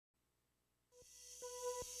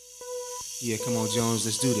Yeah, come on, Jones,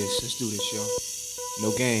 let's do this. Let's do this, yo. No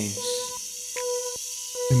games.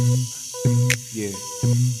 Yeah.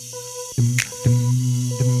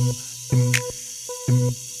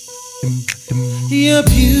 You're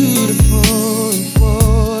beautiful, and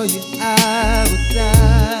for you I would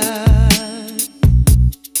die.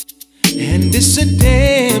 And it's a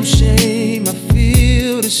damn shame I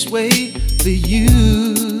feel this way for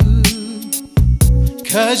you,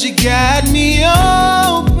 'cause you got me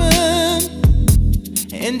open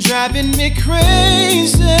and driving me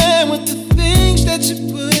crazy with the things that you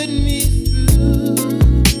put me through.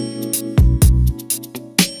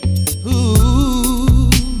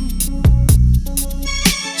 Ooh.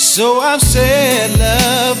 So I've set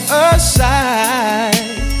love aside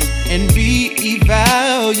and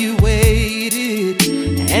re-evaluated,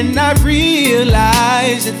 and I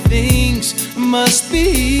realize that things must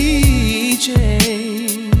be changed.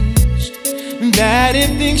 That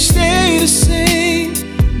if things stay the same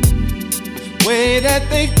way that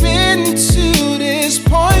they've been to this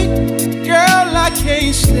point, girl, I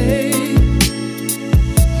can't stay.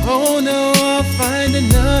 Oh no, I'll find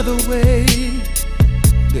another way.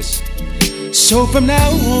 Listen. So from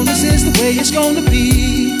now on, this is the way it's gonna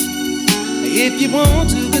be. If you want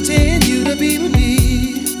to continue to be with me,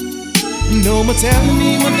 no more telling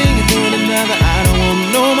me one thing and doing another. I don't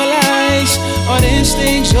want no more lies or this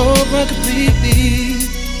thing's over completely.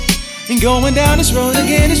 And going down this road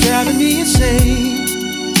again is driving me insane.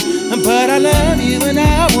 But I love you and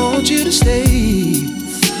I want you to stay.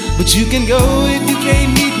 But you can go if you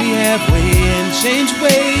can't meet me halfway and change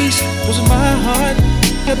ways. 'Cause in my heart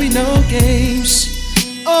there'll be no games.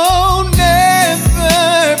 Oh,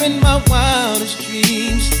 never in my wildest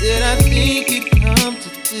dreams did I think it'd come to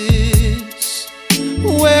this,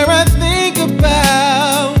 where I think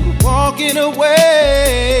about walking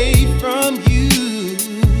away from you.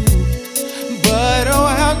 But oh,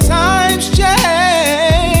 how times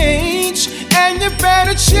change, and you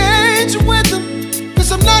better change with them,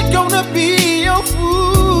 'cause I'm not gonna be your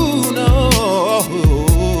fool, no.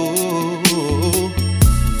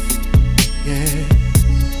 Yeah.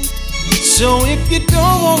 So if you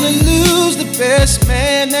don't wanna lose the best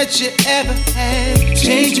man that you ever had,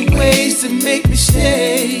 change your ways to make me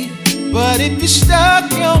stay. But if you're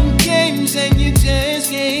stuck on games and you just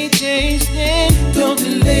can't change, then don't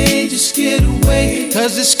delay, just get away.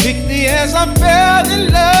 'Cause as quickly as I fell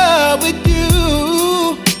in love with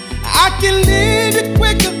you, I can leave it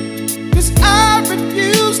quicker, 'cause I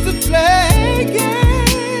refuse to play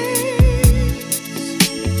games.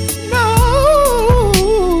 No,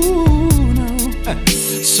 no.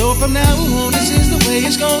 So from now on, this is the way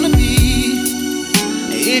it's gonna be.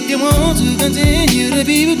 If you want to continue to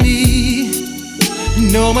be with me,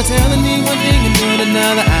 no more telling me one thing and doing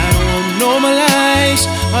another. I don't want no more lies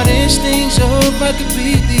or this thing's over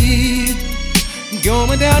completely.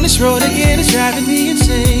 Going down this road again is driving me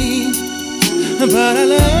insane. But I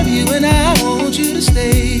love you and I want you to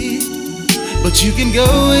stay. But you can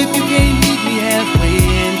go if you can't meet me halfway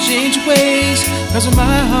and change ways. 'Cause in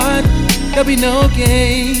my heart there'll be no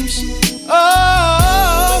games.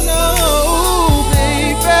 Oh no,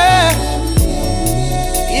 baby.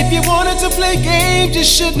 If you wanted to play games, you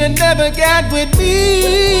shouldn't have never got with me.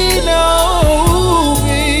 No,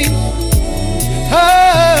 baby.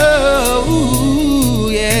 Oh,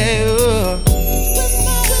 yeah.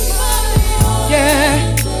 Yeah.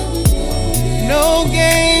 No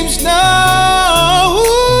games, no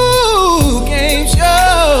games, yo.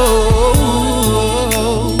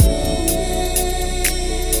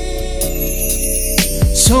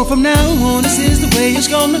 So from now on, this is the way it's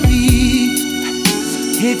gonna be.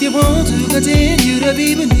 If you want to continue to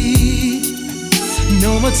be with me,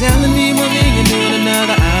 no more telling me one thing and doing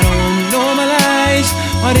another. I don't want no more lies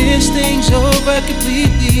or this thing's over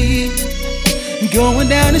completely. Going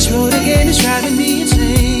down this road again is driving me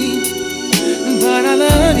insane. But I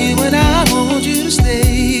love you and I want you to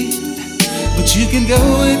stay. But you can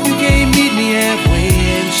go if you can't meet me halfway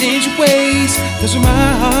and change your ways. 'Cause in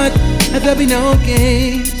my heart there'll be no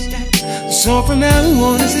games. So from now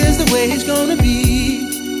on, this is the way it's gonna be.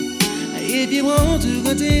 If you want to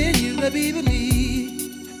continue to be with me,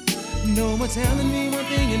 no more telling me one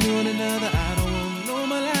thing and doing another. I don't want no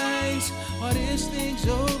more lies or this thing's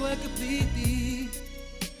over completely.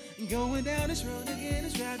 Going down this road again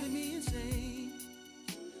is driving me insane.